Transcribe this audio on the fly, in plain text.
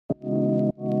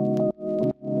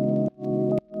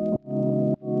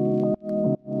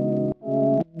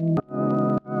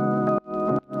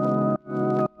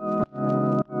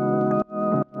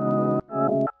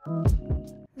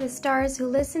Stars Who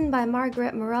Listen by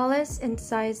Margaret Morales in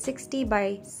size 60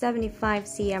 by 75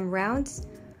 cm rounds.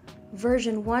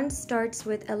 Version 1 starts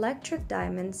with electric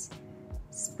diamonds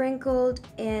sprinkled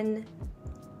in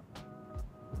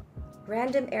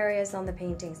random areas on the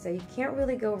painting, so you can't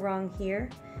really go wrong here.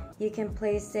 You can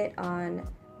place it on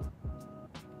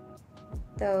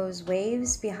those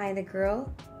waves behind the girl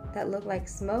that look like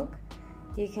smoke.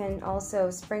 You can also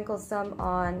sprinkle some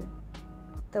on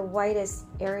the whitest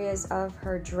areas of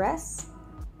her dress,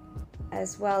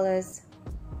 as well as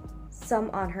some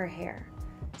on her hair.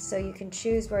 So you can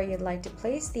choose where you'd like to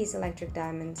place these electric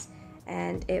diamonds,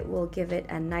 and it will give it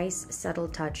a nice subtle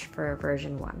touch for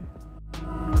version 1.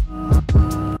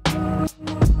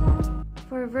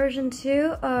 For version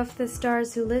 2 of The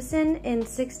Stars Who Listen in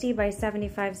 60 by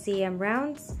 75 cm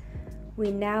rounds,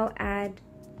 we now add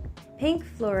pink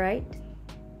fluorite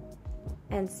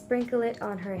and sprinkle it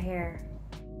on her hair.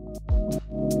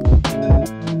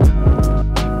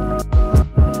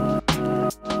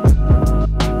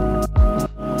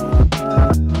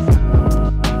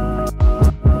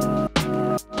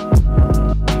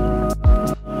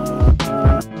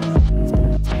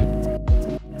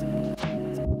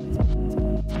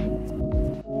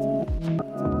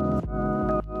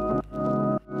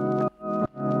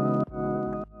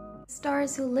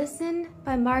 Stars Who Listen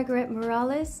by Margaret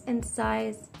Morales in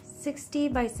size 60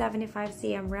 by 75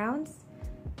 cm rounds.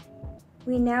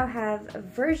 We now have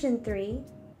version 3,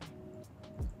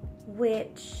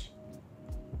 which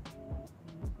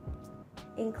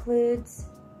includes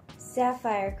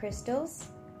sapphire crystals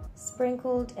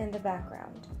sprinkled in the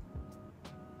background.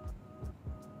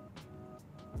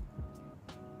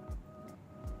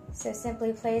 So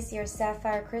simply place your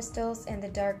sapphire crystals in the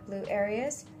dark blue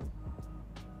areas.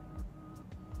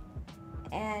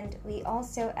 And we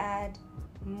also add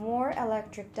more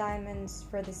electric diamonds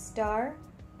for the star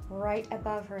right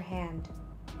above her hand.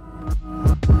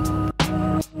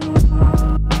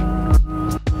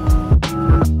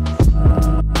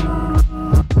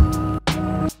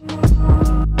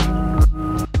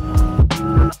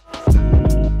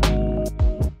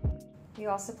 We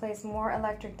also place more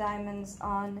electric diamonds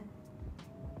on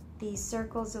the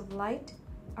circles of light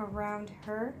around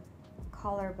her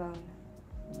collarbone.